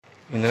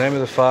In the name of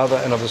the Father,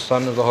 and of the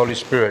Son, and of the Holy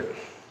Spirit.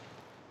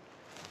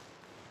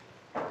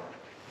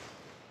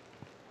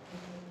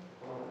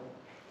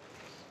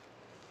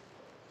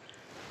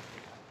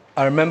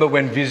 I remember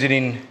when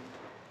visiting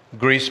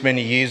Greece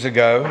many years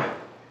ago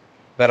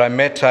that I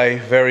met a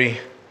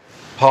very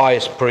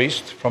pious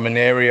priest from an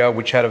area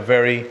which had a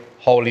very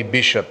holy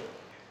bishop.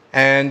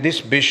 And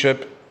this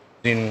bishop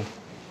in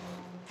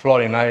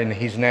Florida, and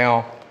he's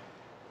now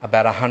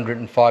about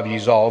 105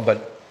 years old,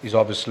 but he's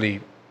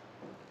obviously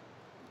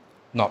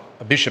not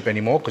a bishop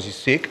anymore because he's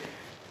sick.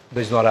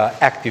 He's not an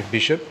active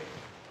bishop.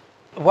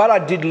 What I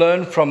did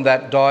learn from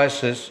that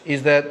diocese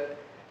is that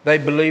they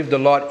believed a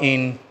lot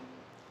in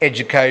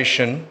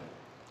education,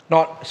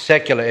 not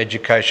secular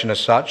education as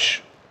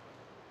such,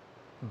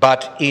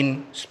 but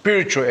in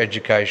spiritual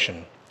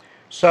education.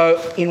 So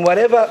in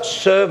whatever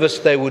service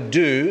they would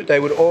do,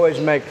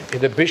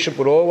 the bishop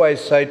would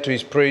always say to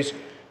his priest,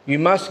 you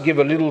must give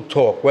a little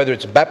talk, whether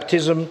it's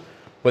baptism,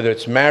 whether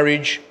it's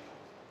marriage,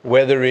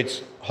 whether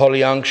it's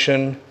holy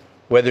unction,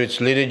 whether it's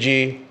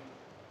liturgy,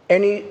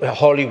 any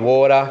holy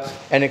water,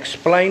 and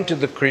explain to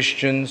the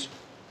Christians,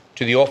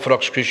 to the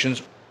Orthodox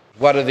Christians,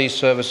 what are these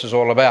services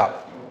all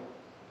about.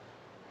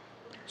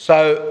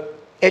 So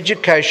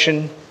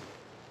education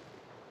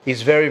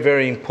is very,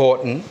 very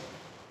important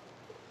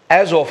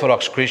as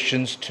Orthodox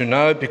Christians to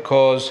know,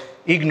 because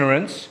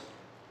ignorance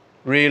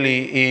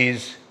really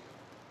is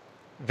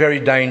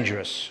very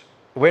dangerous.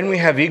 When we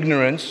have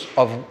ignorance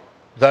of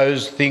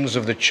those things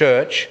of the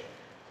church,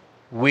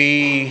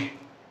 we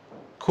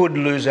could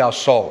lose our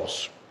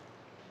souls.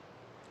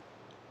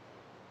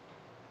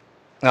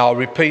 Now, I'll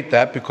repeat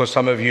that because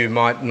some of you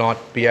might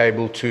not be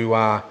able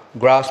to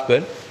grasp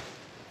it.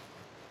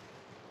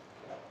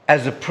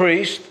 As a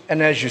priest,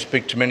 and as you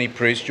speak to many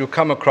priests, you'll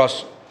come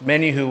across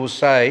many who will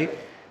say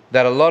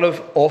that a lot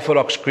of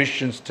Orthodox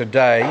Christians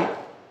today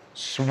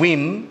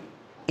swim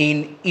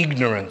in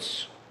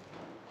ignorance.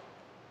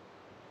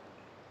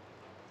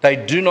 They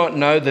do not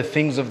know the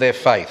things of their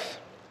faith.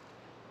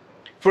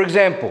 For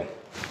example,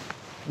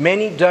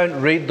 many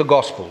don't read the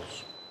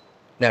Gospels.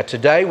 Now,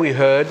 today we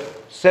heard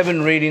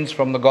 7 readings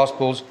from the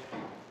Gospels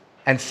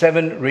and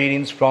 7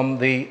 readings from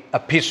the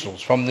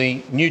epistles, from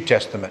the New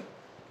Testament,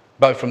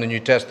 both from the New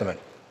Testament.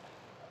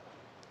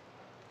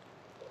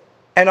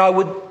 And I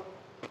would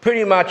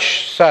pretty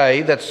much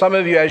say that some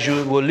of you, as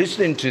you were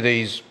listening to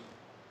these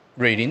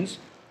readings,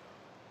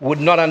 would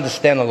not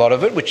understand a lot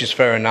of it, which is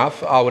fair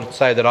enough. I would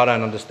say that I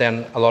don't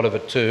understand a lot of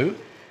it too.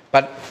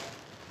 But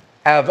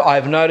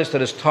I've noticed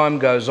that as time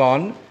goes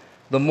on,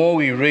 the more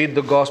we read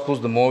the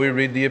Gospels, the more we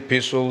read the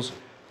epistles,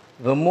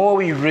 the more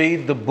we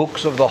read the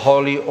books of the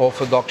Holy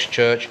Orthodox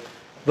Church,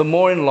 the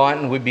more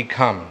enlightened we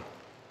become.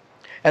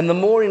 And the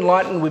more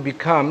enlightened we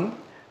become,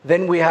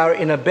 then we are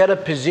in a better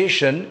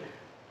position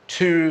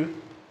to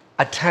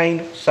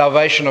attain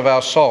salvation of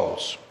our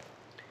souls.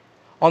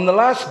 On the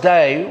last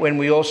day, when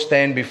we all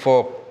stand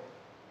before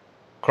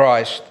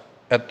Christ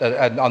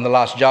on the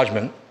last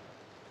judgment,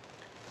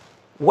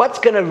 what's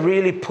going to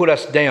really put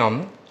us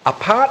down,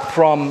 apart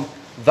from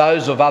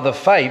those of other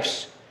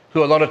faiths,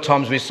 who a lot of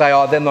times we say,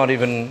 oh, they're not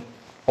even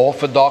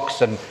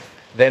orthodox and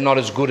they're not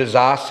as good as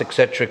us,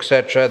 etc.,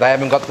 etc., they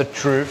haven't got the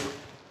truth.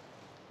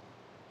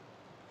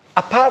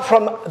 Apart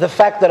from the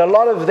fact that a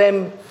lot of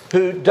them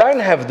who don't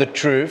have the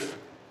truth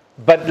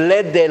but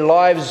led their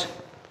lives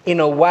in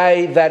a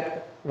way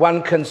that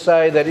one can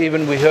say that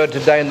even we heard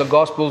today in the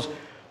Gospels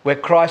where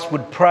Christ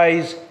would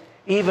praise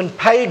even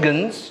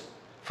pagans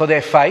for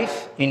their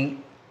faith,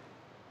 in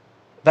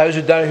those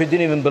who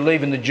didn't even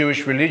believe in the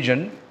Jewish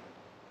religion.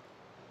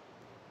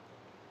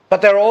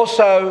 But there are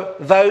also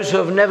those who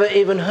have never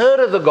even heard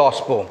of the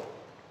gospel,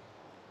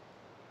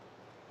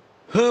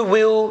 who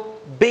will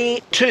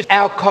be to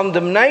our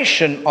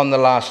condemnation on the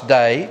last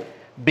day,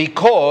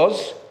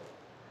 because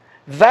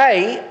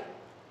they,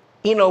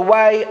 in a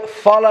way,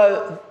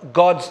 follow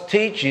God's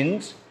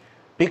teachings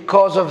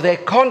because of their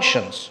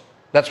conscience.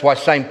 That's why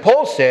St.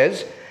 Paul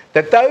says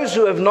that those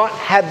who have not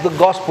had the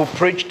gospel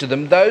preached to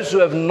them, those who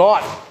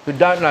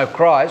don't know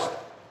Christ,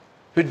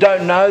 who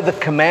don't know the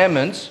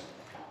commandments,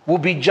 will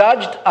be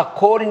judged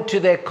according to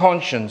their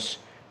conscience,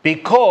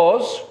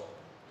 because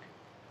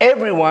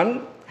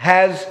everyone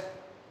has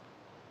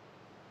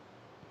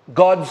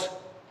God's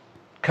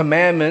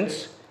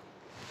commandments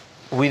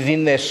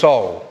within their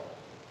soul.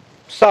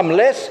 Some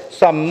less,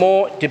 some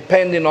more,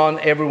 depending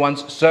on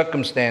everyone's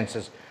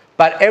circumstances.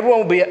 But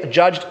everyone will be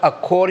judged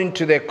according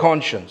to their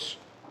conscience.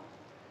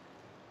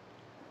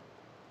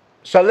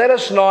 So let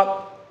us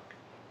not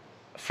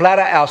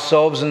flatter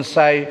ourselves and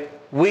say,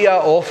 we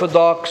are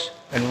orthodox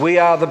and we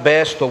are the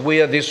best, or we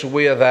are this or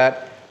we are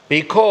that,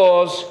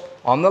 because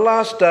on the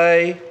last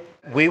day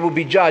we will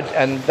be judged.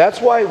 And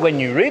that's why when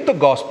you read the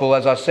gospel,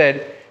 as I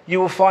said, you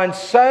will find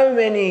so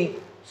many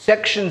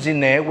sections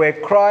in there where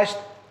Christ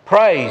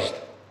praised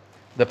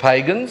the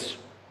pagans,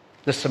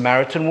 the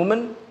Samaritan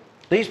woman.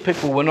 These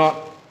people were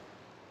not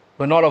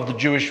of the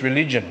Jewish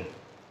religion.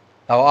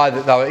 They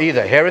were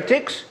either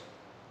heretics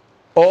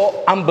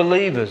or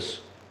unbelievers.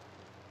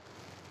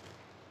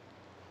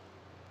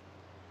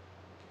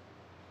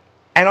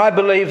 And I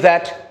believe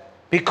that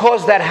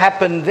because that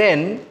happened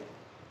then,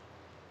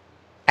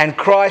 and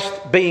Christ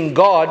being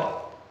God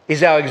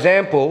is our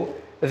example,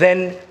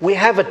 then we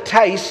have a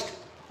taste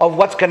of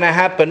what's going to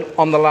happen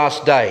on the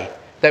last day.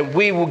 That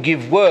we will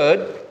give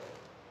word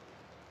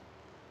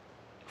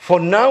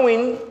for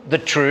knowing the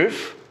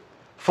truth,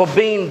 for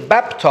being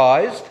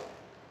baptized,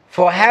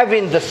 for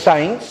having the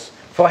saints,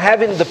 for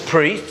having the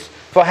priests,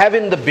 for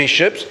having the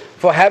bishops,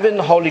 for having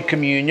the Holy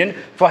Communion,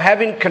 for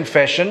having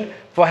confession,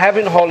 for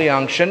having Holy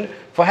Unction,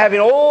 for having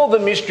all the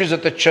mysteries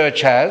that the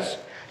church has,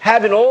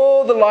 having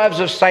all the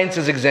lives of saints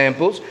as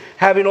examples,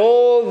 having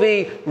all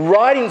the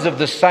writings of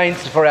the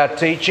saints for our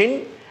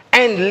teaching,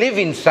 and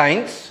living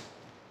saints.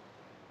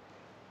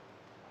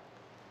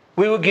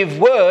 We will give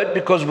word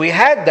because we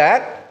had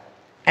that,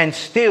 and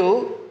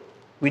still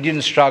we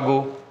didn't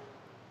struggle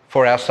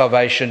for our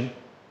salvation.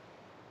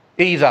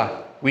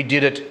 Either we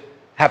did it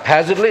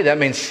haphazardly, that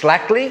means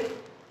slackly,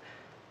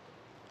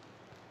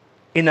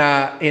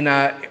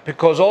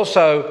 because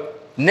also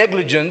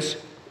negligence,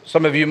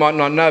 some of you might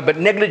not know, but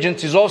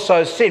negligence is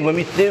also a sin. When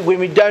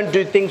we don't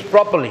do things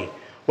properly,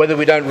 whether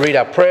we don't read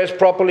our prayers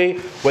properly,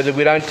 whether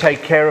we don't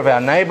take care of our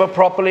neighbour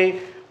properly,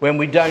 when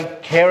we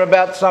don't care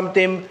about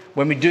something,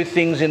 when we do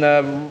things in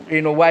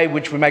a way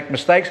which we make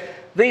mistakes,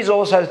 these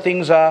also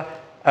things are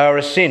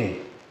a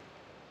sin.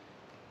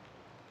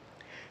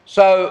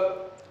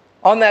 So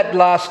on that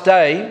last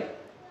day,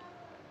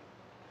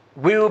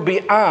 we will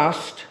be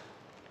asked,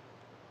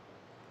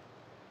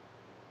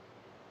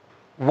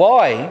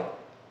 why,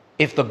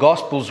 if the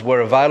Gospels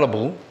were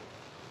available,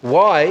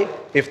 why,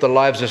 if the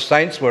lives of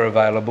saints were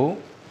available,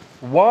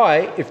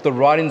 why, if the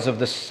writings of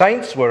the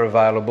saints were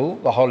available,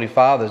 the Holy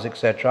Fathers,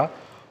 etc.,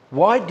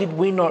 why did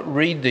we not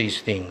read these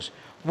things?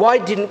 Why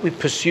didn't we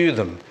pursue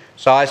them?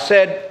 So I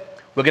said,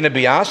 we're going to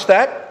be asked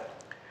that.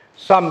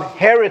 Some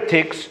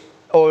heretics,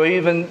 or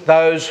even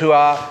those who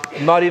are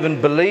not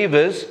even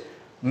believers,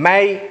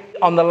 may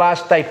on the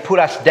last day put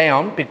us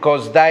down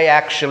because they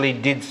actually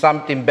did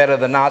something better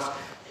than us.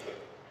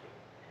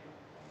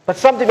 But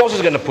something else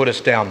is going to put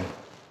us down.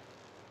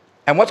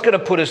 And what's going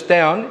to put us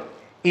down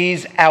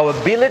is our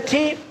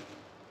ability,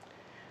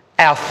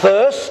 our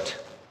thirst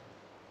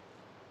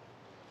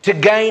to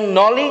gain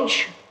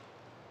knowledge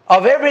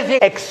of everything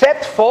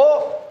except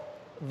for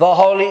the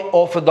Holy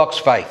Orthodox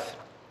faith.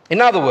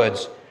 In other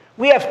words,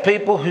 we have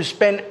people who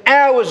spend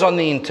hours on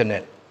the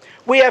internet.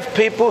 We have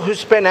people who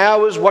spend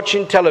hours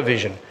watching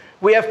television.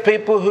 We have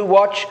people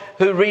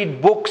who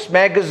read books,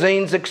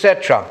 magazines,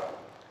 etc.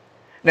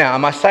 Now,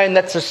 am I saying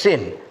that's a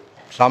sin?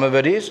 Some of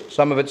it is,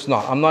 some of it's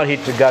not. I'm not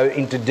here to go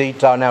into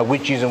detail now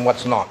which is and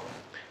what's not.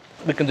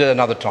 We can do that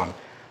another time.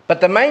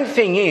 But the main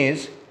thing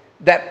is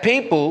that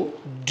people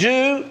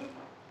do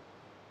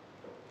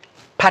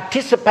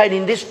participate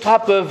in this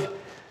type of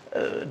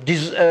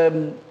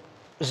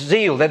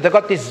zeal. They've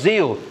got this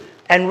zeal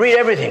and read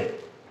everything.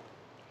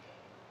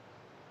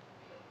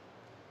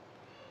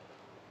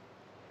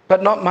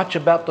 But not much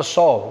about the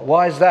soul.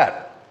 Why is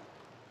that?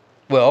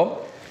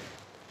 Well,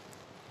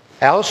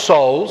 our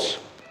souls,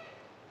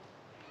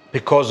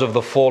 because of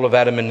the fall of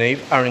Adam and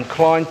Eve, are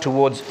inclined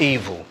towards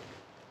evil.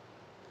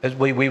 As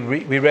we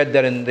read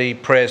that in the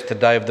prayers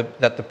today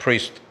that the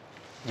priest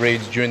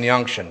reads during the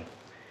unction.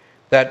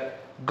 That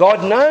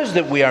God knows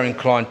that we are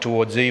inclined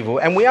towards evil,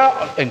 and we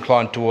are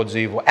inclined towards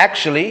evil.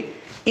 Actually,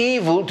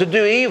 to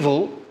do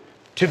evil,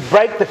 to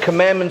break the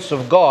commandments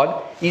of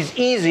God, is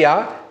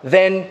easier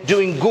than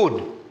doing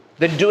good,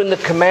 than doing the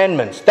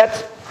commandments.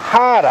 That's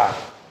harder.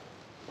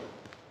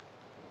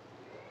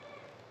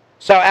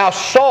 So our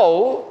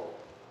soul,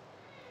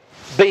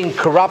 being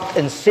corrupt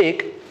and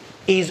sick,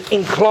 is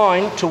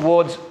inclined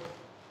towards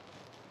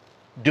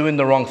doing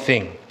the wrong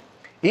thing.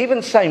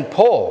 Even St.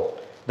 Paul,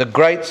 the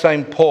great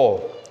St.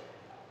 Paul,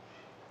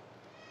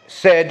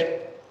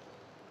 said,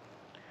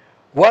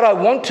 what I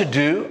want to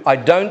do, I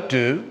don't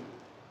do,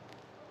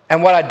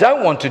 and what I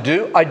don't want to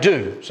do, I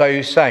do. So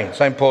he's saying,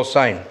 St. Paul's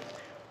saying,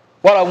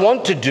 what I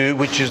want to do,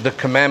 which is the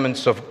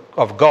commandments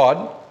of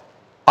God,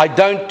 I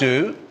don't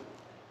do.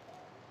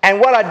 And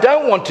what I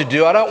don't want to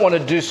do, I don't want to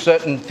do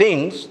certain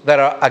things that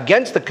are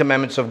against the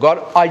commandments of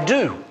God, I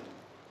do.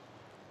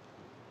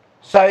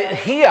 So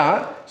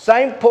here,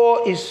 St.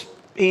 Paul is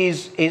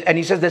and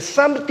he says, there's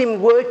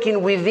something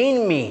working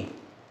within me.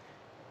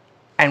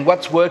 And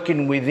what's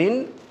working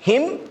within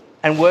him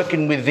and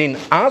working within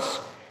us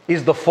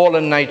is the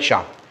fallen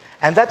nature.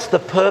 And that's the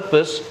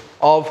purpose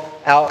of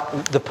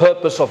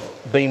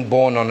being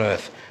born on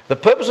earth. The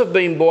purpose of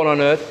being born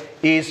on earth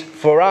is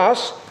for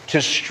us to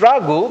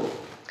struggle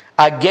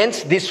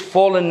against this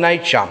fallen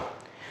nature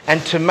and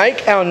to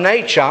make our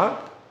nature,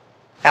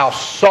 our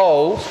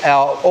souls,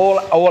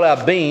 all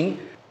our being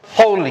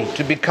holy,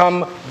 to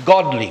become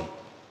godly.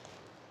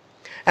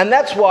 And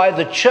that's why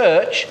the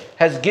church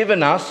has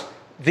given us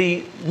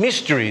the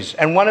mysteries,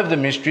 and one of the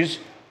mysteries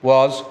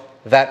was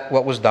that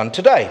what was done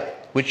today,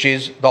 which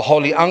is the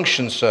Holy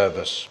Unction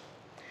service.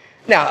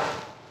 Now,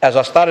 as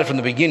I started from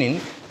the beginning,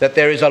 that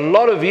there is a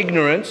lot of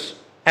ignorance,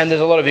 and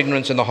there's a lot of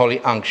ignorance in the Holy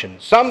Unction.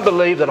 Some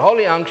believe that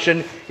Holy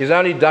Unction is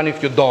only done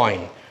if you're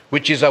dying.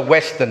 which is a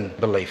Western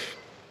belief.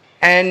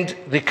 And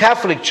the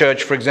Catholic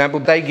Church, for example,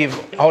 they give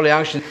Holy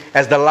Unction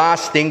as the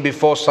last thing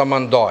before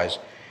someone dies.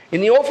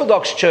 In the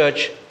Orthodox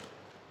Church,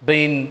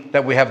 being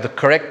that we have the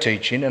correct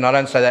teaching, and I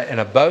don't say that in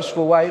a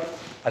boastful way,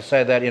 I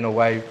say that in a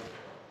way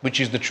which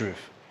is the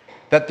truth,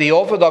 that the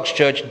Orthodox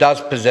Church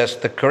does possess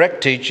the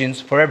correct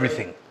teachings for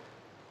everything.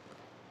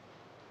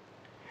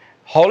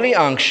 Holy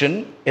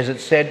Unction, as it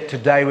said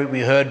today,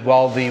 we heard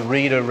while the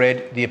reader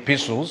read the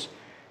epistles,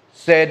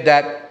 said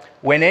that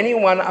when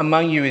anyone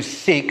among you is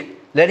sick,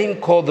 let him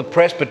call the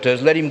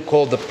presbyters, let him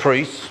call the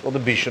priests or the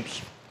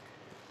bishops.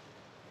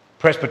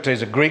 Presbyter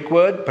is a Greek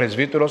word,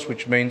 presbyteros,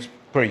 which means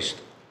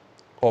priest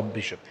or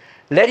bishop.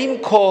 Let him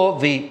call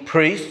the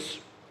priests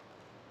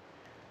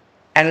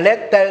and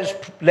let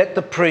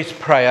the priest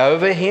pray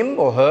over him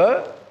or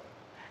her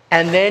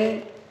and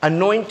then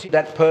anoint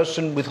that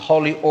person with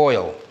holy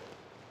oil.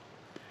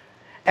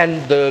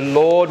 And the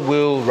Lord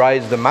will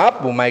raise them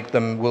up,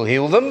 will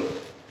heal them.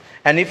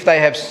 And if they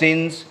have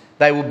sins,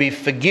 they will be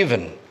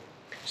forgiven.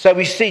 So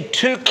we see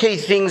two key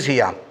things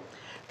here.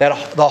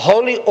 That the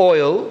holy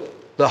oil,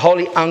 the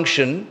holy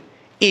unction,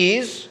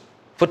 is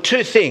for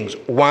two things.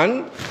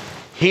 One,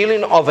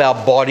 healing of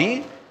our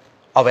body,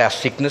 of our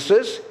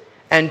sicknesses.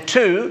 And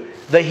two,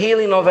 the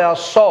healing of our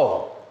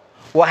soul.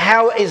 Well,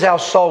 how is our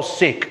soul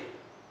sick?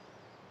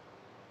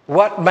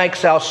 What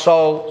makes our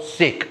soul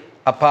sick?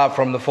 Apart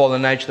from the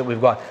fallen nature that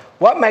we've got.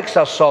 What makes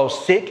our soul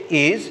sick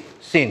is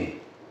sin.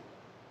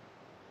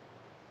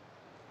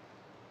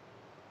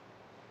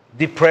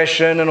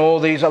 Depression and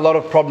all these, a lot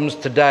of problems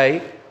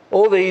today,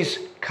 all these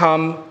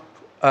come,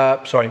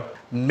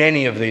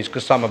 many of these,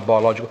 because some are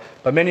biological,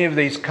 but many of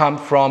these come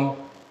from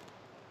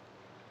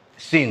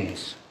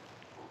sins.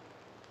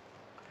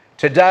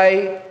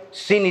 Today,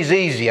 sin is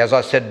easy, as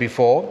I said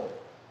before,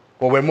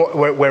 or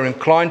we're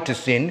inclined to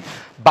sin,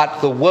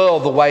 but the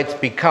world, the way it's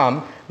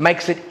become,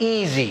 makes it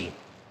easy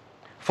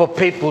for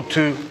people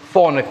to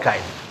fornicate,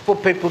 for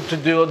people to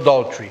do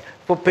adultery,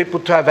 for people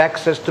to have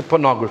access to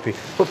pornography,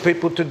 for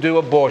people to do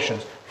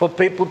abortions, for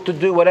people to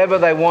do whatever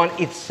they want.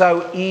 It's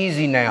so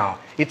easy now.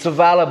 It's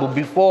available.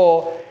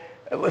 Before,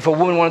 if a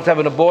woman wanted to have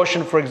an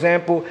abortion, for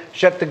example,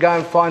 she had to go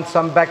and find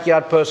some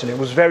backyard person. It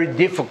was very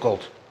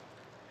difficult.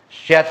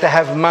 She had to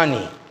have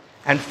money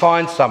and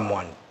find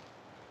someone.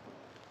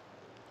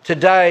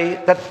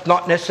 Today, that's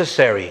not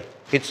necessary.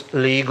 It's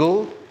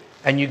legal.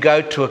 And you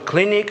go to a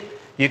clinic,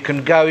 you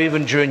can go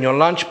even during your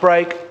lunch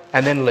break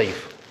and then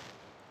leave.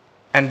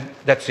 And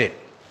that's it.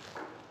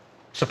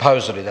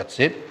 Supposedly that's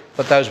it.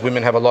 But those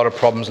women have a lot of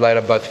problems later,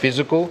 both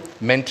physical,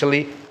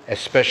 mentally,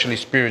 especially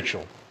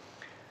spiritual.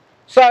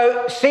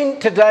 So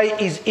sin today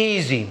is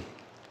easy.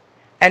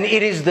 And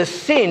it is the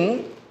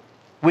sin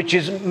which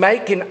is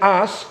making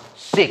us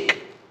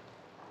sick.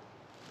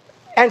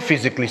 And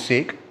physically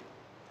sick,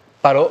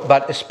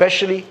 but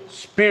especially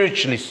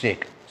spiritually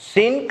sick.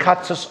 Sin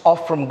cuts us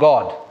off from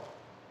God.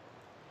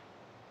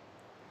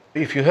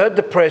 If you heard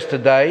the prayers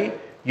today,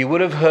 you would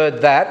have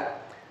heard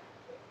that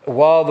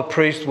while the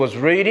priest was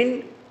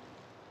reading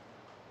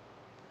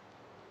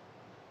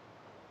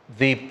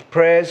the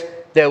prayers,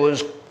 there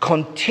was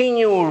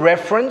continual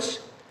reference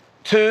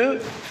to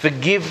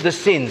forgive the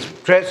sins,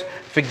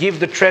 forgive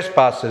the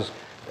trespasses,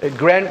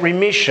 grant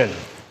remission,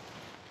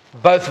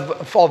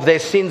 both of their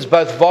sins,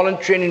 both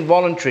voluntary and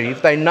involuntary,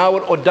 if they know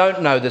it or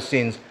don't know the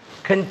sins.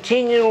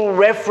 Continual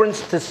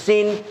reference to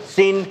sin,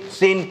 sin,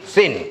 sin,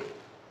 sin.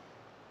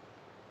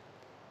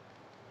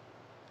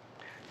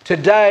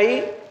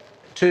 Today,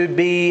 to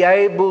be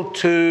able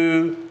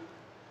to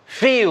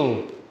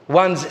feel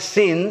one's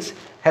sins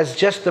has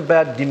just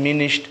about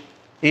diminished,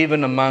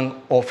 even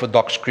among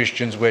Orthodox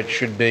Christians, where it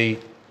should be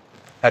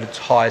at its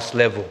highest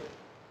level,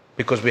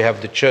 because we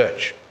have the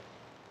church.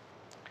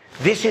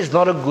 This is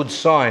not a good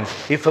sign.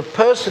 If a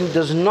person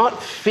does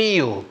not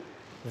feel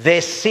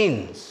their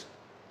sins,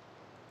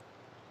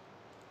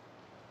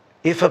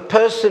 if a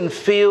person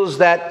feels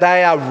that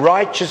they are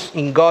righteous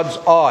in God's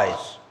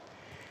eyes,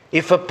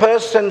 if a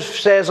person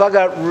says, I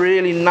got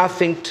really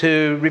nothing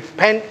to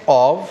repent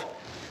of,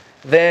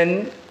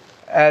 then,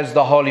 as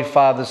the Holy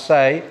Fathers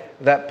say,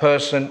 that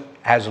person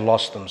has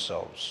lost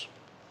themselves.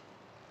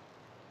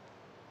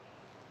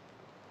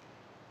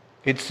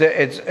 It's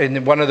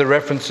in one of the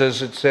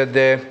references, it said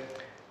there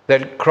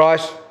that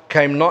Christ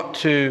came not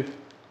to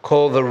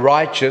call the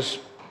righteous,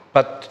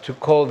 but to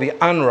call the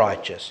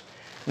unrighteous.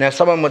 Now,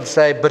 someone would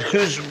say, but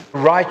who's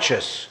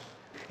righteous?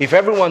 If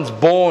everyone's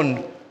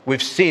born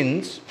with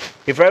sins,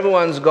 if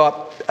everyone's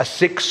got a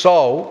sick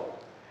soul,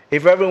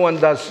 if everyone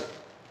has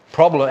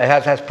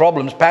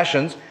problems,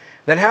 passions,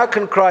 then how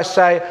can Christ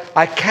say,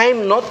 I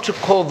came not to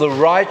call the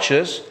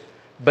righteous,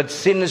 but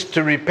sinners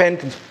to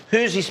repentance?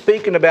 Who's he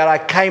speaking about? I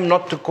came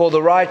not to call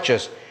the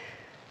righteous.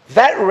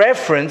 That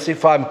reference,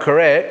 if I'm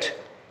correct,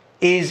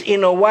 is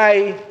in a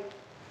way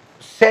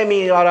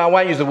I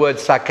won't use the word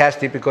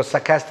sarcastic, because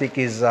sarcasm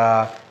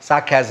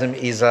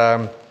is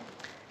a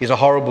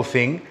horrible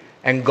thing,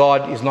 and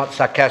God is not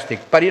sarcastic.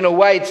 But in a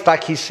way, it's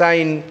like he's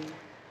saying,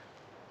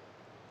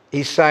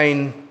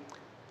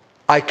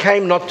 I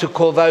came not to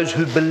call those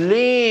who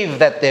believe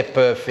that they're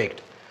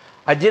perfect.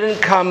 I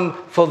didn't come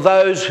for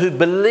those who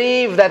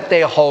believe that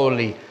they're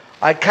holy.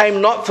 I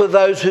came not for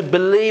those who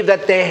believe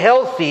that they're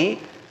healthy,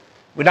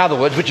 in other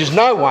words, which is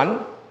no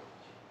one,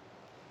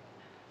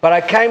 but I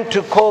came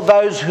to call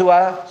those who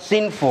are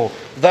sinful,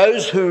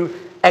 those who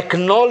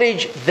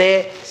acknowledge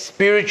their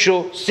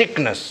spiritual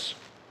sickness.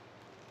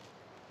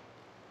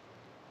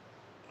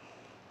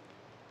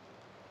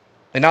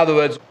 In other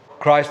words,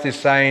 Christ is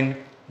saying,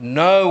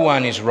 no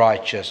one is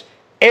righteous.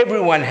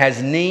 Everyone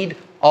has need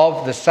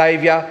of the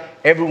Saviour.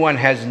 Everyone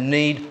has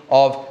need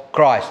of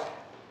Christ.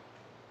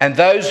 And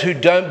those who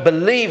don't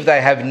believe they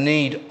have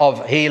need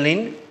of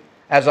healing,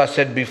 as I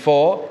said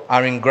before,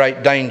 are in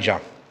great danger.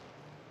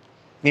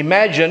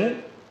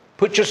 Imagine,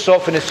 put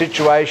yourself in a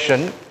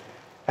situation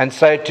and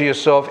say to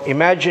yourself,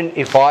 imagine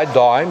if I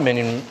die,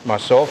 meaning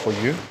myself or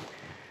you,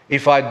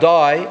 if I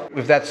die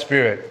with that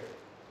spirit,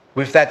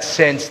 with that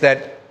sense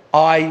that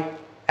I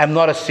am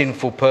not a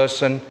sinful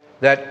person,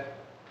 that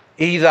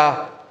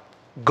either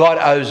God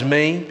owes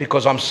me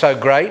because I'm so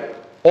great,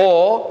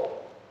 or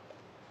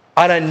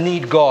I don't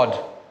need God.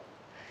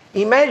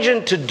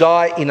 Imagine to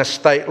die in a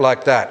state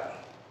like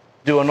that.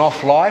 Do an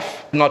off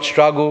life, not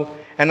struggle,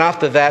 and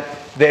after that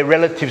their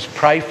relatives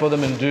pray for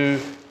them and do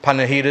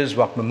panahidas,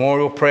 like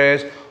memorial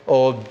prayers,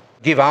 or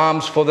give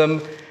alms for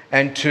them,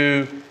 and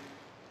to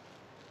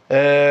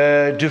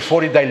do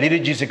 40-day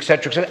liturgies,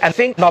 etc., and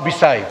think I'll be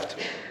saved.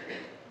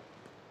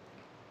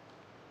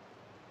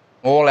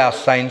 All our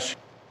saints,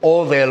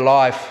 all their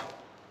life,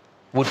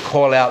 would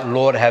call out,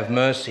 Lord, have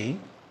mercy.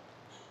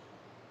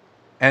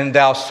 And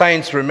our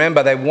saints,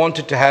 remember, they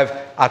wanted to have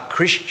a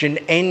Christian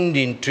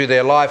ending to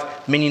their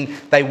life, meaning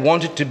they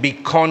wanted to be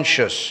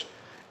conscious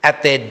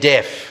at their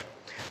death.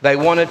 They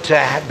wanted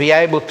to be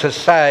able to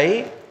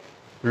say,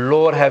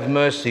 Lord, have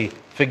mercy,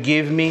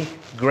 forgive me,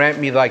 grant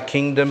me thy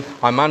kingdom.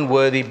 I'm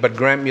unworthy, but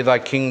grant me thy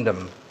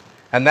kingdom.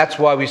 And that's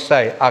why we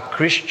say a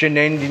Christian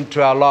ending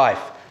to our life,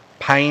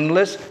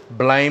 painless,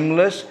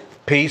 blameless,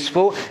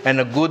 peaceful, and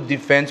a good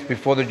defense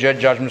before the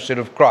judgment seat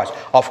of Christ.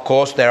 Of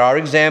course, there are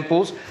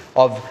examples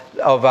of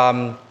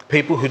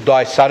people who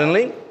die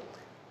suddenly,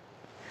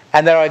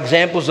 and there are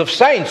examples of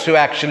saints who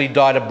actually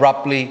died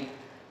abruptly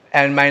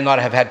and may not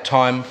have had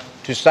time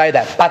to say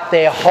that. But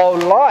their whole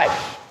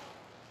life,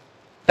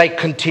 they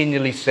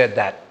continually said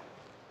that.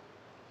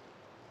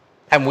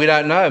 And we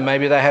don't know,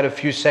 maybe they had a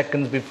few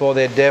seconds before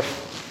their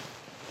death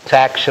to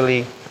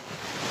actually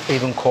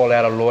even call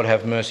out, "O Lord,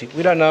 have mercy."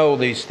 We don't know all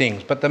these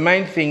things. But the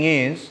main thing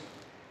is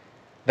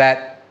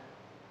that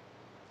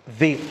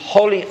the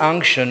holy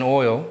unction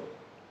oil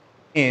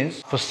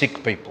is for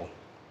sick people.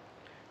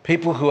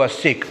 People who are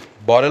sick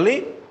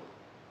bodily,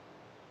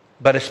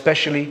 but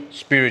especially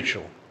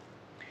spiritual.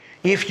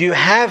 If you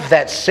have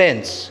that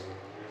sense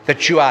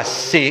that you are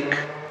sick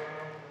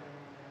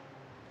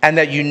and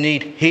that you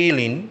need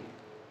healing,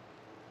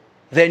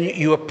 then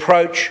you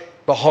approach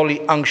the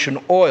holy unction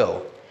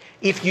oil.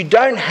 If you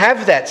don't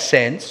have that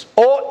sense,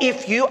 or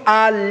if you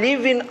are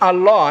living a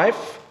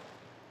life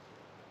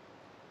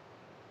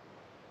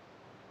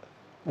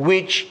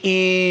which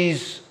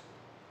is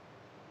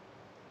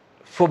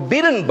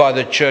forbidden by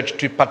the church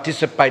to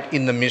participate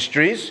in the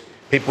mysteries,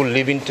 people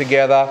living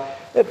together,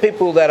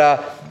 people that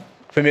are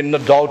committing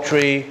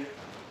adultery,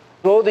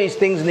 all these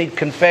things need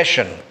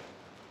confession.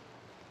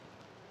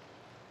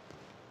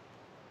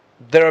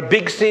 There are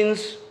big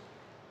sins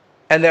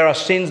and there are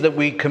sins that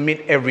we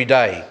commit every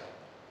day.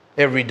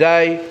 Every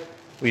day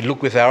we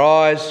look with our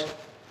eyes,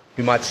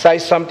 we might say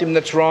something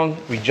that's wrong,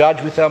 we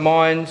judge with our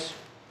minds,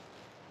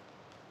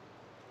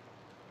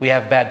 we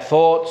have bad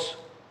thoughts.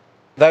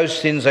 Those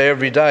sins are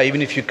every day.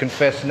 Even if you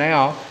confess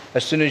now,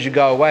 as soon as you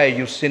go away,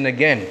 you'll sin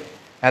again.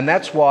 And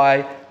that's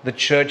why the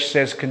church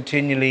says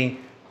continually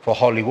for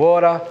holy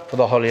water, for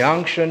the holy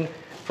unction,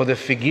 for the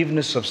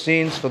forgiveness of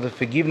sins, for the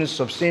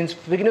forgiveness of sins.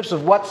 Forgiveness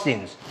of what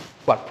sins?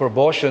 What, for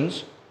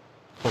abortions?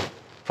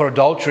 For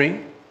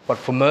adultery? What,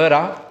 for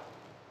murder?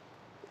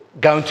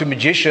 Going to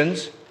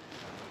magicians?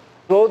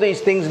 All these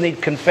things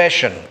need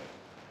confession.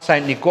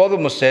 St.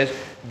 Nicodemus says,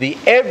 the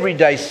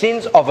everyday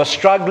sins of a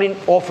struggling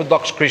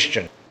Orthodox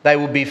Christian, they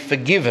will be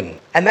forgiven.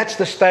 And that's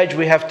the stage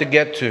we have to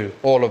get to,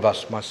 all of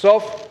us,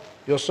 myself,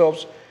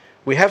 yourselves.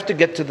 We have to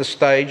get to the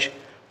stage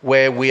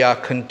where we are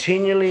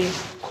continually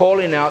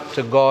calling out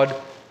to God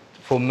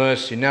for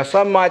mercy. Now,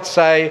 some might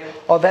say,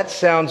 oh, that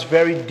sounds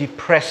very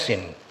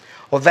depressing,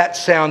 or that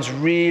sounds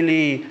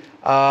really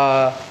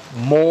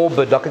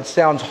morbid, like it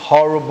sounds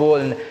horrible,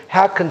 and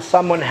how can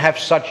someone have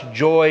such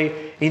joy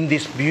in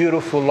this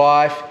beautiful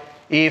life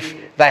if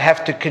they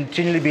have to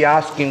continually be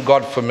asking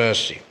God for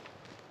mercy?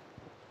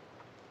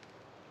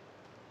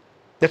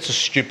 That's a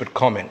stupid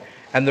comment.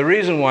 And the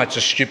reason why it's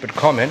a stupid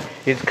comment,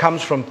 it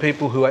comes from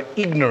people who are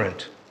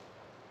ignorant.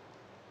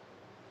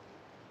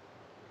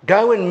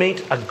 Go and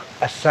meet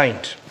a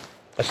saint,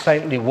 a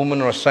saintly woman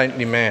or a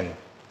saintly man.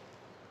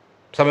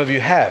 Some of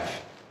you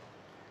have.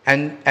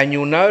 And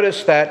you'll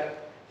notice that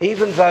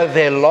even though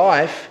their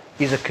life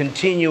is a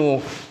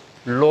continual,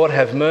 Lord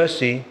have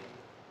mercy,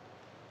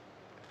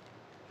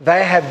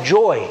 they have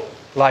joy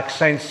like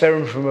Saint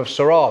Seraphim of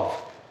Sarov,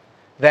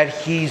 that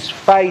his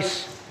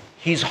face,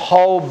 his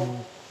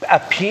whole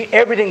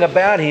everything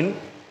about him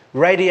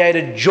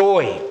radiated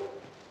joy.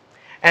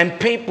 And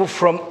people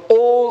from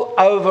all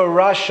over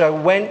Russia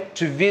went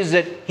to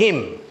visit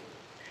him.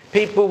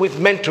 People with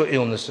mental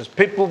illnesses,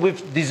 people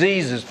with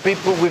diseases,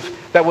 people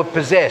that were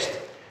possessed,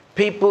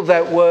 people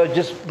that were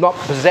just not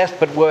possessed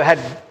but had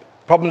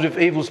problems with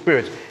evil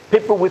spirits,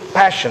 people with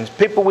passions,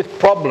 people with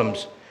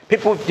problems,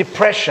 people with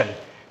depression,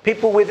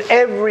 people with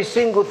every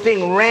single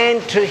thing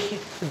ran to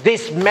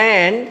this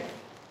man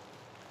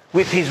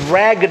with his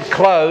ragged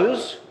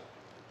clothes,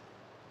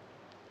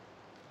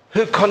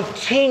 who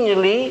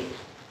continually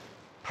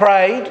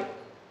prayed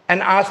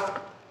and asked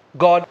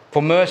God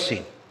for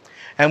mercy.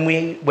 And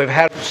we've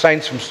had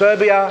saints from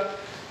Serbia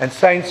and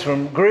saints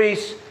from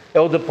Greece,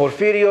 Elder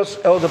Porphyrios,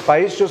 Elder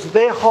Paisios.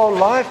 Their whole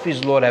life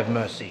is Lord have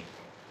mercy.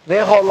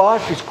 Their whole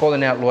life is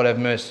calling out Lord have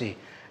mercy.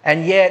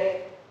 And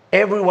yet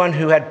everyone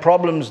who had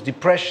problems,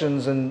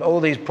 depressions and all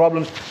these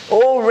problems,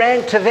 all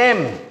ran to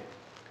them.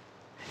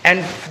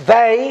 And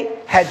they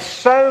had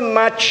so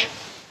much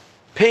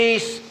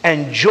peace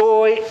and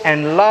joy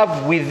and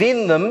love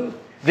within them,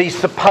 these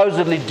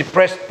supposedly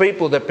depressed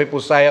people that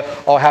people say,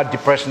 oh, how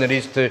depressing it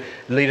is to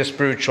lead a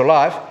spiritual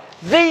life.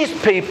 These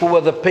people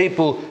were the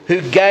people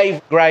who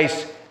gave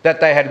grace that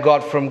they had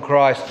got from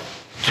Christ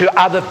to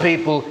other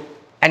people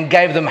and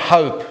gave them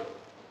hope.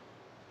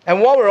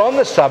 And while we're on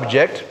the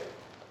subject,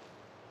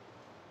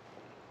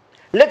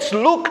 let's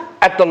look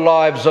at the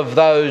lives of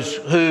those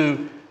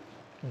who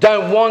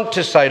don't want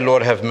to say,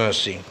 Lord have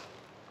mercy,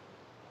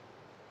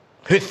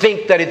 who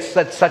think that it's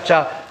such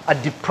a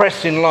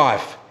depressing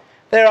life.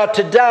 There are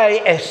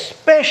today,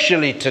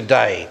 especially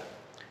today,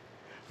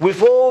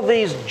 with all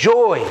these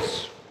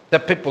joys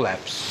that people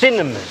have,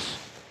 cinemas,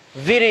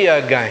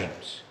 video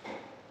games,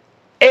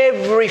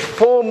 every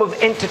form of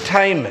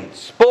entertainment,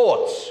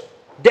 sports,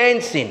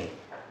 dancing,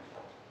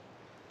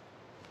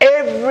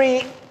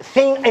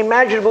 everything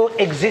imaginable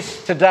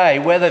exists today,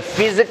 whether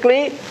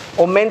physically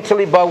or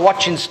mentally by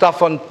watching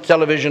stuff on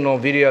television or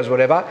videos,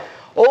 whatever.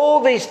 All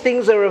these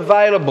things are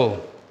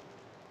available.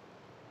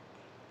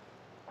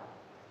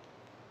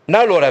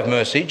 No, Lord have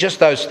mercy, just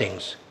those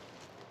things.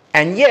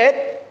 And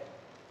yet,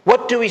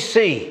 what do we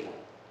see?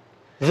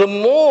 The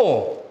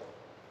more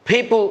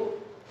people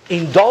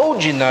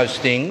indulge in those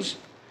things,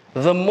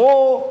 the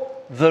more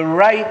the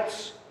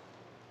rates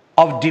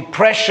of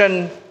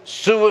depression,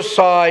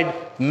 suicide,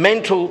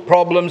 mental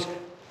problems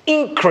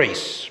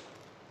increase.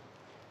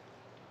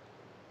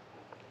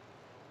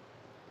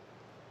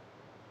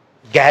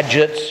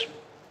 Gadgets,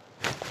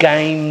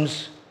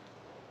 games,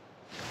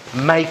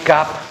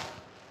 makeup,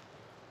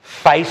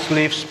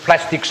 facelifts,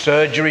 plastic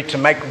surgery to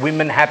make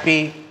women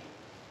happy,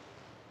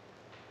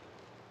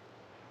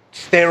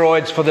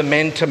 steroids for the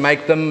men to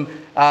make them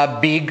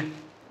big,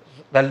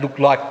 they look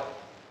like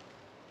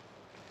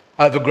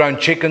overgrown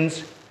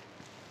chickens,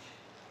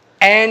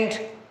 and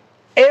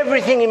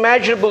everything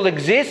imaginable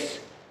exists,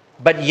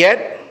 but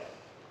yet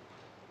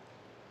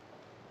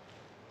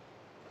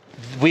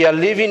we are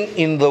living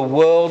in the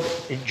world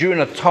during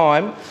a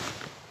time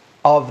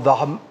of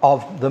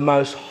the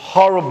most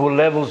horrible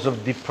levels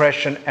of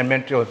depression and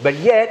mental illness. But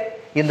yet,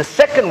 in the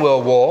Second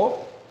World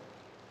War,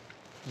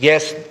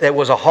 yes, there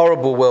was a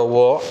horrible World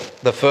War,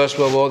 the First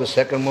World War, the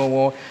Second World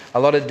War, a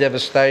lot of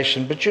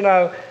devastation. But you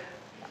know,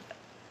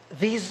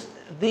 these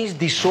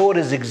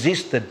disorders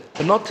existed,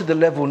 but not to the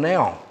level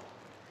now.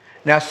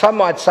 Now, some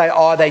might say,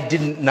 oh, they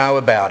didn't know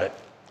about it.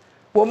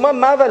 Well, my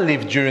mother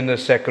lived during the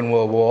Second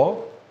World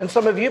War, and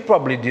some of you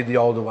probably did, the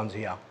older ones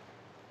here.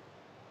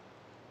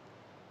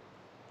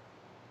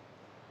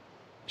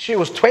 She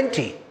was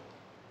 20.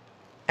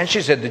 And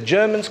she said the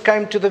Germans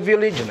came to the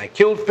village and they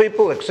killed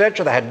people,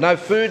 etc. They had no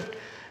food.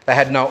 They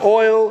had no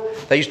oil.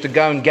 They used to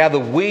go and gather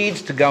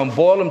weeds to go and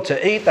boil them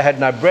to eat. They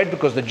had no bread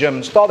because the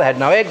Germans stole. They had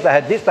no eggs. They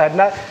had this. They had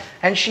no...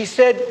 And she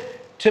said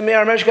to me, I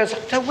remember, she goes,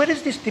 so where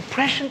does this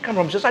depression come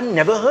from? She says, I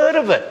never heard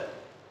of it.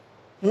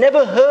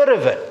 Never heard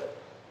of it.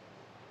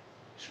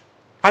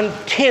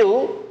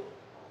 Until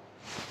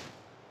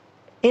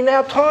in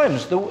our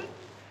times. So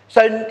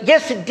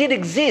yes, it did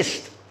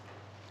exist,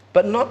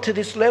 but not to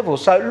this level.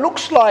 So it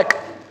looks like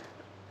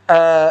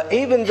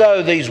even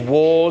though these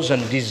wars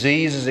and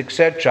diseases,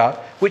 etc.,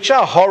 which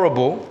are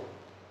horrible,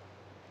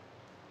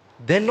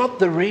 they're not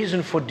the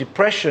reason for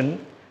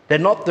depression. They're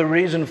not the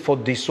reason for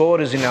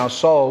disorders in our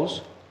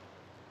souls.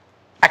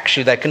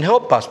 Actually, they can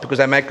help us because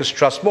they make us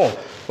trust more.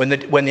 When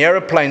the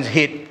aeroplanes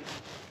hit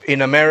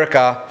in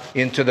America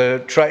into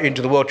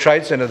the World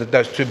Trade Center,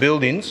 those two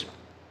buildings,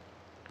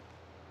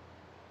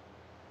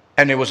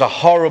 and it was a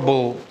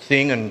horrible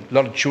thing, and a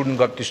lot of children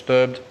got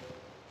disturbed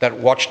that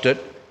watched it,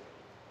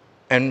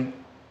 and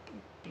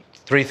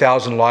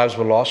 3,000 lives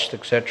were lost,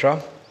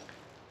 etc.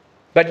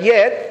 But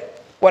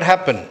yet, what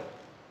happened?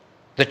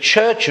 The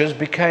churches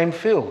became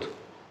filled.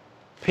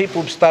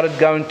 People started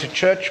going to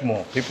church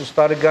more. People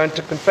started going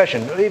to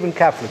confession, even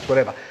Catholics,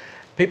 whatever.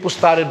 People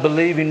started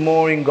believing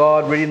more in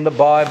God, reading the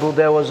Bible.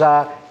 There was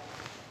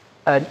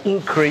an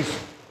increase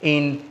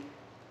in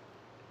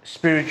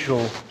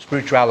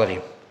spirituality.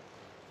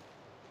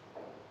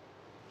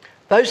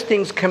 Those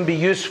things can be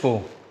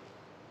useful.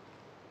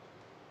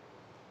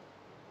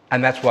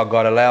 And that's why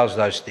God allows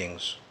those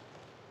things.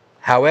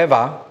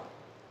 However,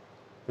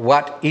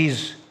 what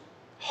is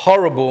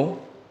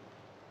horrible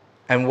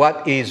and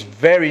what is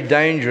very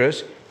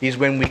dangerous is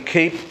when we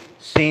keep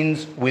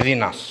sins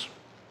within us.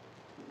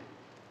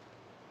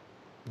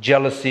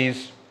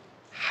 Jealousies,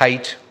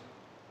 hate,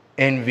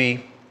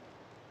 envy,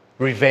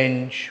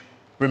 revenge,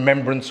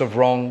 remembrance of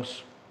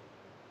wrongs.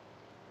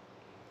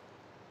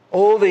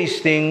 All these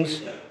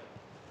things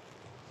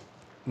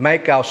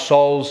make our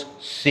souls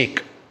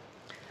sick.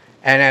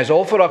 And as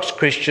Orthodox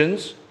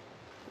Christians,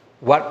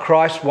 what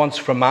Christ wants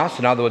from us,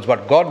 in other words,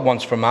 what God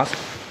wants from us,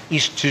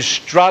 is to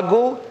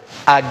struggle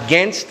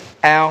against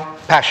our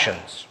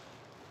passions.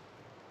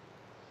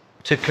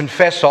 To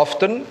confess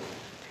often,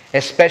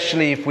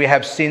 especially if we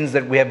have sins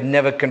that we have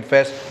never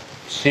confessed,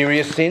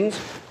 serious sins,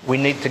 we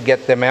need to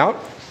get them out.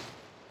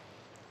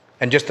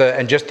 And just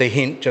a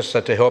hint, just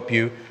so to help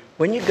you,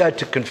 when you go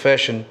to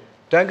confession,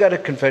 don't go to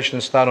confession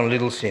and start on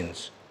little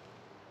sins.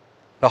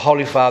 The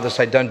Holy Father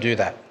say, don't do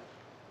that.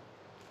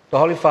 The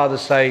Holy Father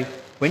say,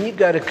 when you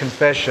go to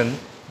confession,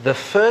 the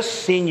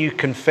first sin you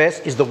confess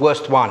is the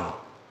worst one.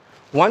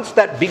 Once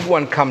that big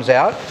one comes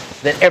out,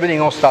 then everything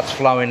else starts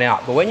flowing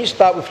out. But when you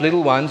start with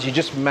little ones, you're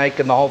just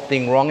making the whole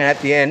thing wrong. And at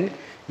the end,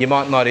 you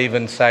might not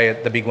even say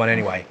it, the big one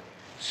anyway.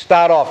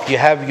 Start off. You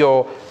have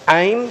your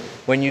aim,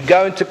 when you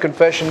go into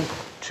confession,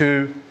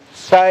 to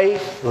say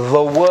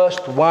the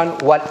worst one,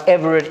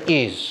 whatever it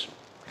is.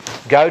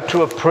 Go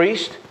to a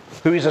priest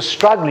who is a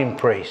struggling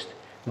priest.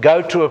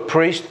 Go to a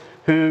priest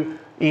who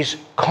is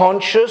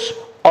conscious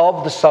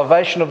of the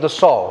salvation of the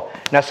soul.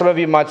 Now, some of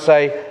you might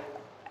say,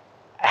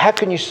 how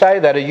can you say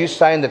that? Are you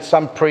saying that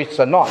some priests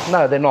are not?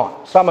 No, they're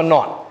not. Some are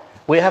not.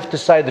 We have to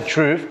say the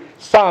truth.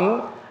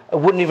 Some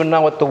wouldn't even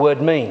know what the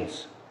word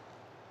means.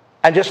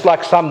 And just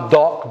like some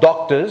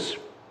doctors,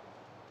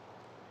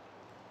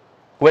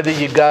 whether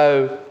you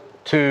go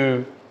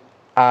to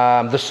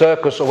the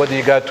circus or whether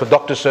you go to a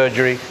doctor's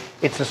surgery,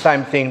 it's the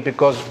same thing,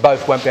 because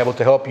both won't be able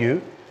to help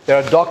you. There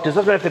are doctors,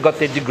 doesn't matter if they've got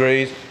their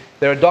degrees,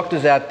 there are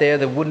doctors out there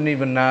that wouldn't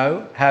even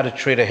know how to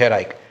treat a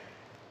headache.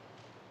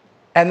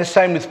 And the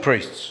same with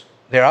priests.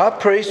 There are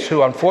priests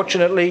who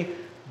unfortunately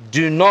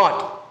do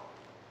not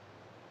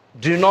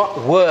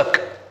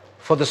work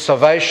for the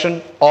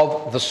salvation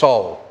of the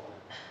soul.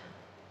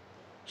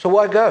 So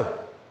why go?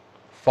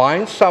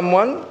 Find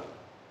someone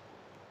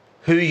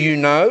who you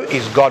know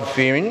is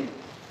God-fearing,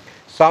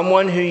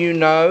 someone who you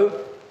know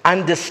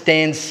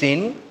understands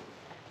sin,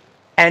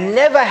 and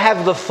never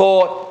have the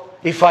thought,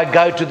 if I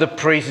go to the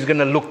priest, he's going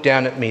to look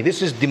down at me.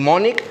 This is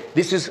demonic.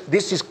 This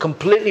is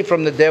completely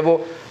from the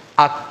devil.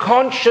 A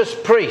conscious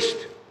priest,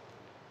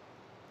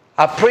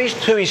 a priest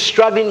who is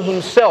struggling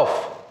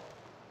himself,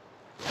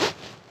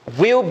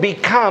 will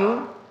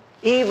become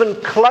even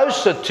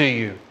closer to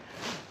you.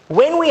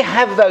 When we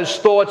have those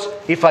thoughts,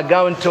 if I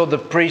go and tell the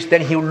priest,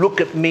 then he'll look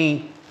at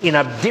me in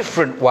a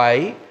different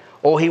way,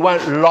 or he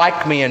won't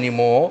like me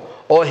anymore,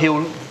 or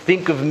he'll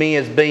think of me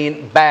as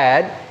being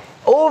bad.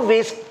 All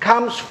this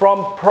comes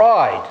from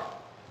pride.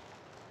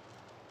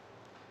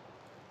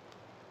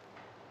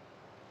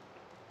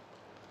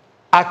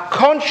 A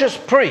conscious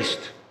priest,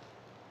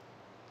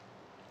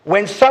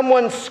 when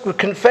someone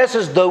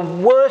confesses the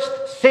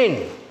worst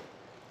sin,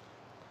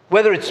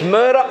 whether it's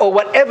murder or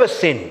whatever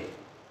sin,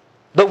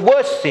 the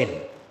worst sin,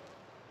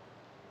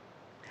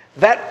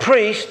 that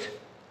priest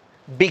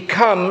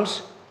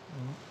becomes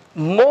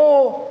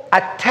more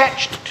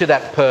attached to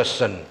that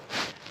person,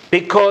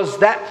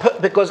 because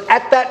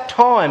at that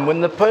time when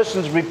the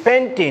person's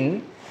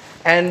repenting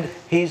and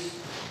he's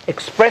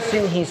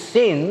expressing his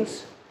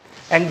sins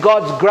and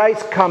God's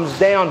grace comes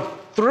down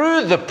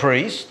through the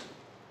priest,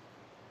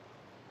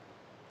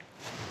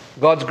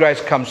 God's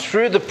grace comes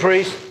through the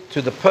priest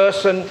to the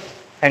person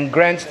and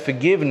grants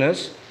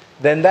forgiveness,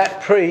 then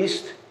that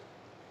priest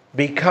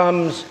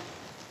becomes,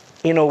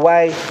 in a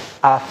way,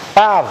 a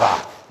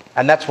father.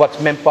 And that's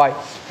what's meant by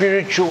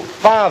spiritual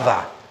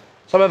father.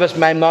 Some of us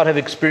may not have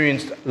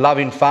experienced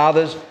loving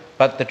fathers,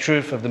 but the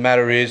truth of the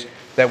matter is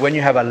that when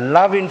you have a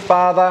loving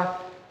father,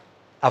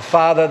 a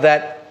father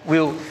that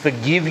will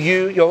forgive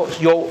you,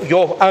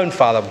 your own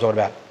father I'm talking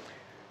about,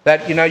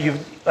 that, you know,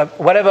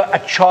 whatever a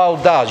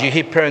child does, you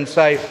hear parents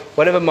say,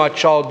 whatever my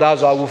child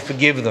does, I will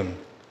forgive them.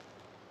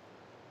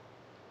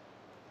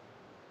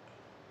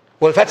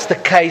 Well, if that's the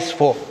case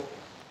for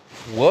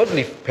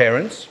worldly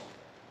parents,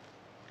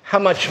 how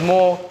much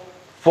more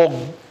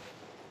for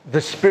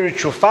the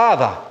spiritual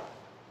father,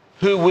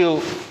 who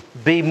will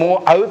be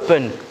more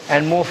open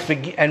and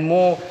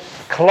more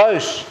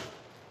close,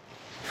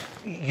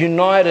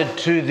 united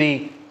to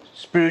the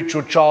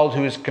spiritual child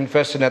who is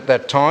confessing at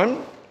that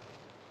time.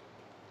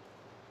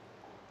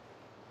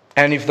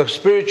 And if the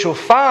spiritual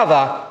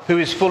father, who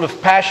is full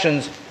of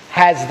passions,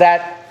 has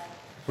that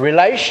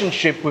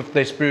relationship with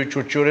their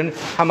spiritual children,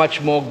 how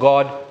much more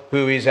God,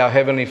 who is our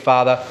Heavenly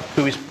Father,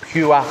 who is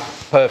pure,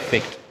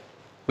 perfect,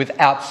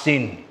 without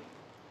sin.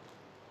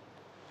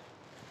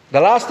 The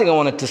last thing I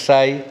wanted to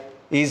say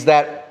is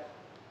that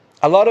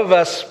a lot of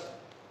us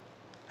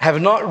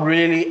have not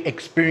really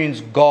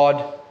experienced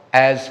God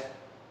as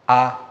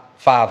a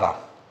father.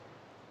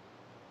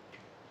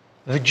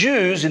 The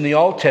Jews in the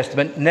Old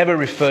Testament never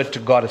referred to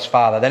God as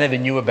Father. They never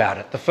knew about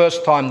it. The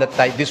first time that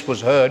this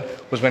was heard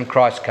was when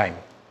Christ came.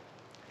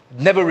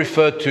 Never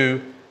referred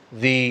to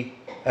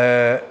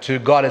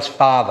God as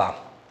Father.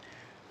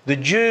 The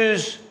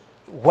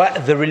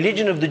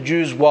religion of the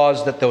Jews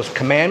was that there was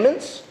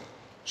commandments,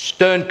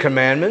 stern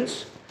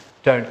commandments.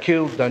 Don't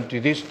kill, don't do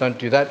this, don't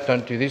do that,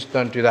 don't do this,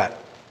 don't do that.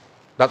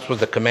 That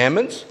was the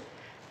commandments.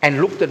 And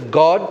looked at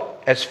God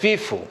as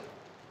fearful.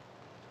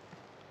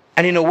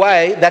 And in a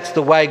way, that's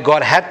the way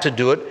God had to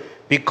do it,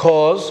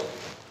 because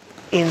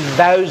in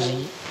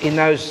those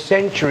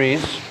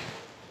centuries,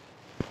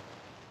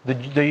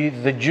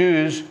 the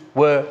Jews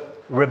were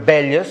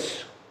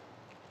rebellious,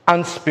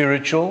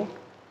 unspiritual,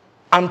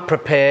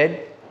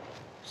 unprepared.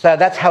 So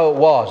that's how it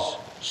was.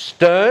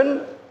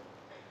 Stern,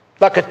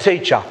 like a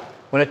teacher.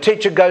 When a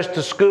teacher goes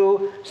to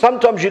school,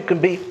 sometimes you can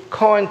be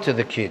kind to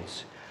the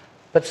kids.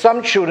 But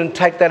some children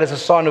take that as a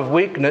sign of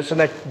weakness and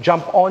they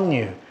jump on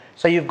you.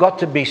 So you've got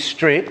to be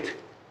strict,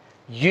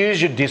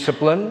 use your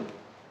discipline,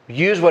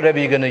 use whatever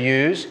you're going to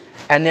use,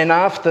 and then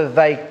after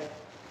they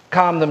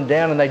calm them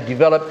down and they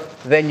develop,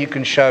 then you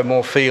can show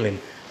more feeling.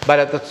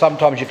 But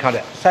sometimes you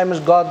can't. Same as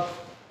God,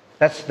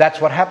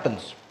 that's what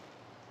happens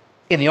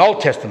in the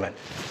Old Testament.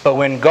 But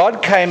when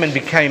God came and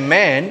became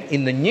man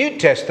in the New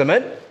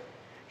Testament,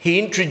 he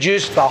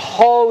introduced a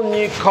whole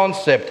new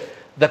concept,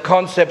 the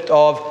concept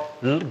of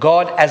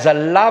God as a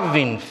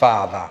loving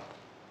Father.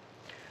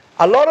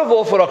 A lot of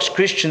Orthodox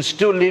Christians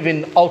still live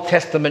in Old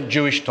Testament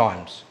Jewish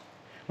times.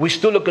 We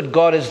still look at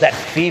God as that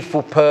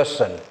fearful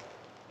person.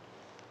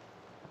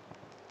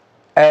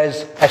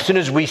 As soon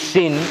as we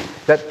sin,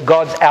 that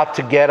God's out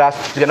to get us,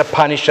 He's going to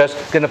punish us,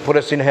 He's going to put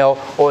us in hell,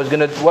 or He's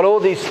going to...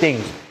 all these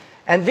things.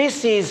 And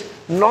this is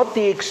not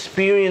the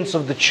experience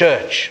of the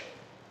church.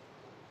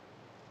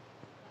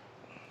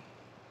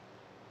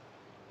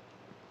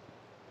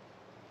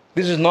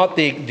 This is not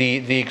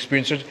the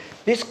experience.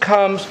 This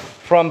comes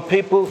from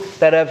people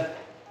that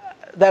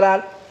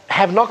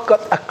have not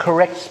got a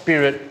correct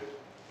spirit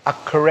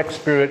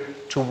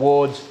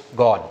towards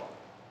God.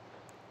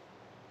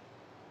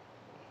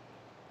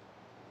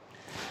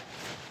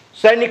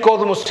 St.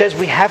 Nicodemus says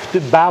we have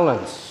to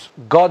balance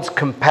God's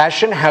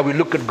compassion, how we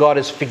look at God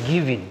as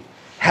forgiving,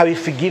 how He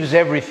forgives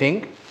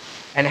everything,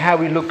 and how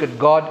we look at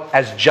God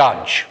as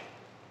judge.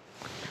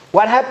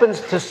 What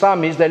happens to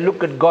some is they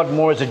look at God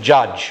more as a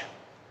judge.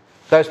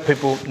 Those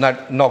people,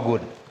 not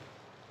good.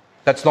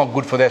 That's not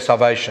good for their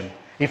salvation.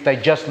 If they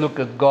just look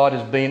at God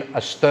as being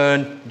a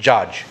stern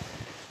judge.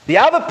 The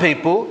other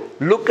people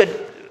look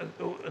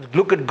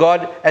at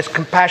God as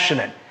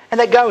compassionate. And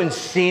they go and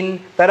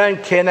sin. They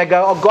don't care. And they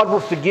go, oh, God will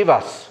forgive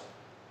us.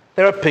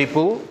 There are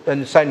people,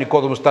 and St.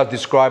 Nicodemus does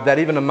describe that,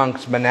 even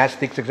amongst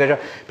monastics, etc.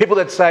 People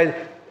that say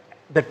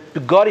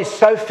that God is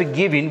so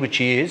forgiving, which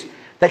He is,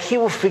 that He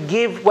will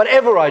forgive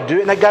whatever I do.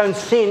 And they go and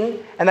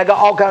sin, and they go,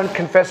 I'll go and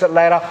confess it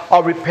later,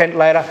 I'll repent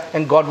later,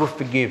 and God will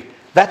forgive.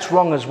 That's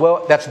wrong as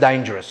well. That's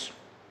dangerous.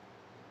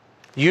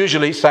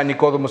 Usually, St.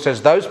 Nicodemus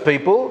says, those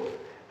people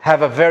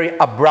have a very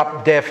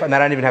abrupt death, and they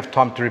don't even have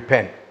time to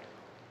repent.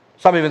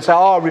 Some even say,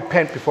 oh, I'll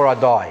repent before I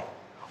die.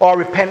 Or I'll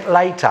repent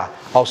later.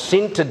 I'll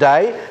sin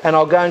today, and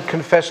I'll go and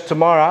confess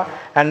tomorrow.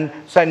 And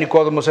St.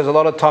 Nicodemus says a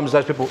lot of times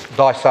those people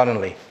die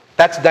suddenly.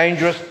 That's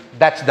dangerous.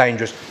 That's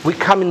dangerous. We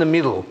come in the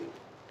middle.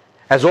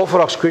 As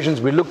Orthodox Christians,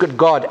 we look at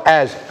God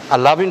as a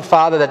loving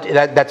Father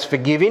that's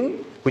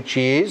forgiving, which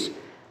He is,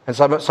 and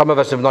some of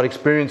us have not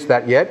experienced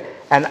that yet,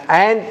 and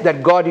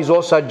that God is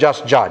also a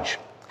just judge.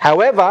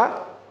 However,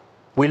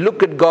 we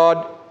look at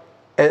God,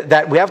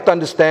 that we have to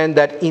understand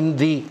that in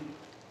the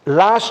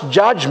last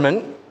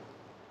judgment,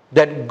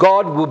 that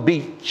God will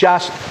be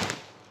just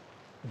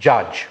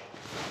judge,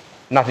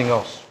 nothing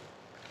else.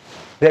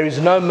 There is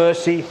no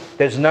mercy,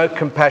 there's no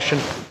compassion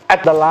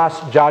at the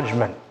last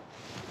judgment.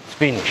 It's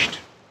finished.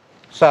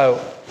 So,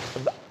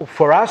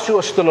 for us who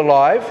are still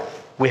alive,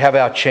 we have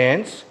our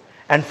chance.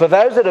 And for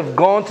those that have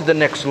gone to the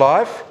next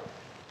life,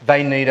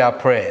 they need our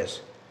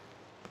prayers.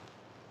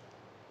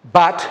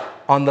 But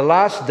on the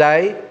last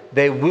day,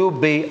 there will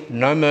be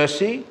no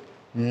mercy,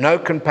 no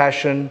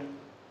compassion.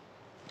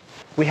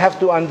 We have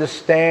to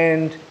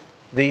understand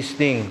these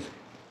things.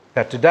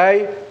 Now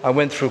today, I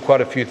went through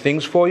quite a few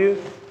things for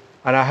you,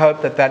 and I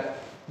hope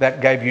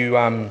that gave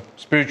you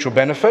spiritual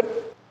benefit.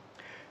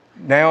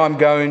 Now I'm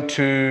going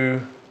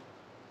to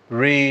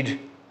read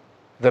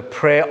the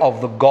prayer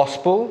of the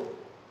gospel,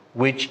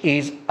 which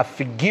is a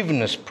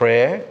forgiveness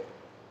prayer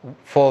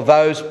for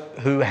those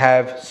who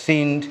have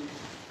sinned,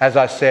 as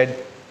I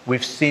said,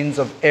 with sins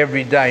of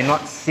every day,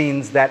 not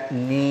sins that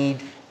need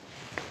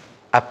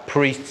a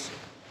priest's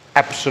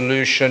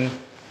absolution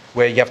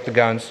where you have to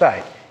go and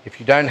say. If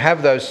you don't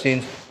have those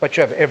sins, but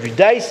you have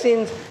everyday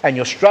sins and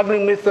you're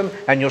struggling with them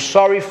and you're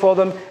sorry for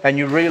them and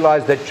you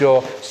realise that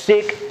you're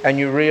sick and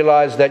you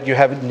realise that you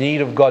have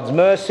need of God's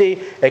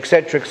mercy,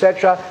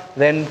 etc.,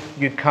 then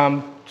you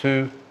come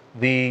to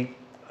the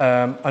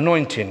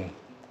anointing.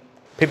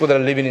 People that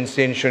are living in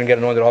sin shouldn't get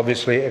anointed,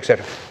 obviously,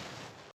 etc.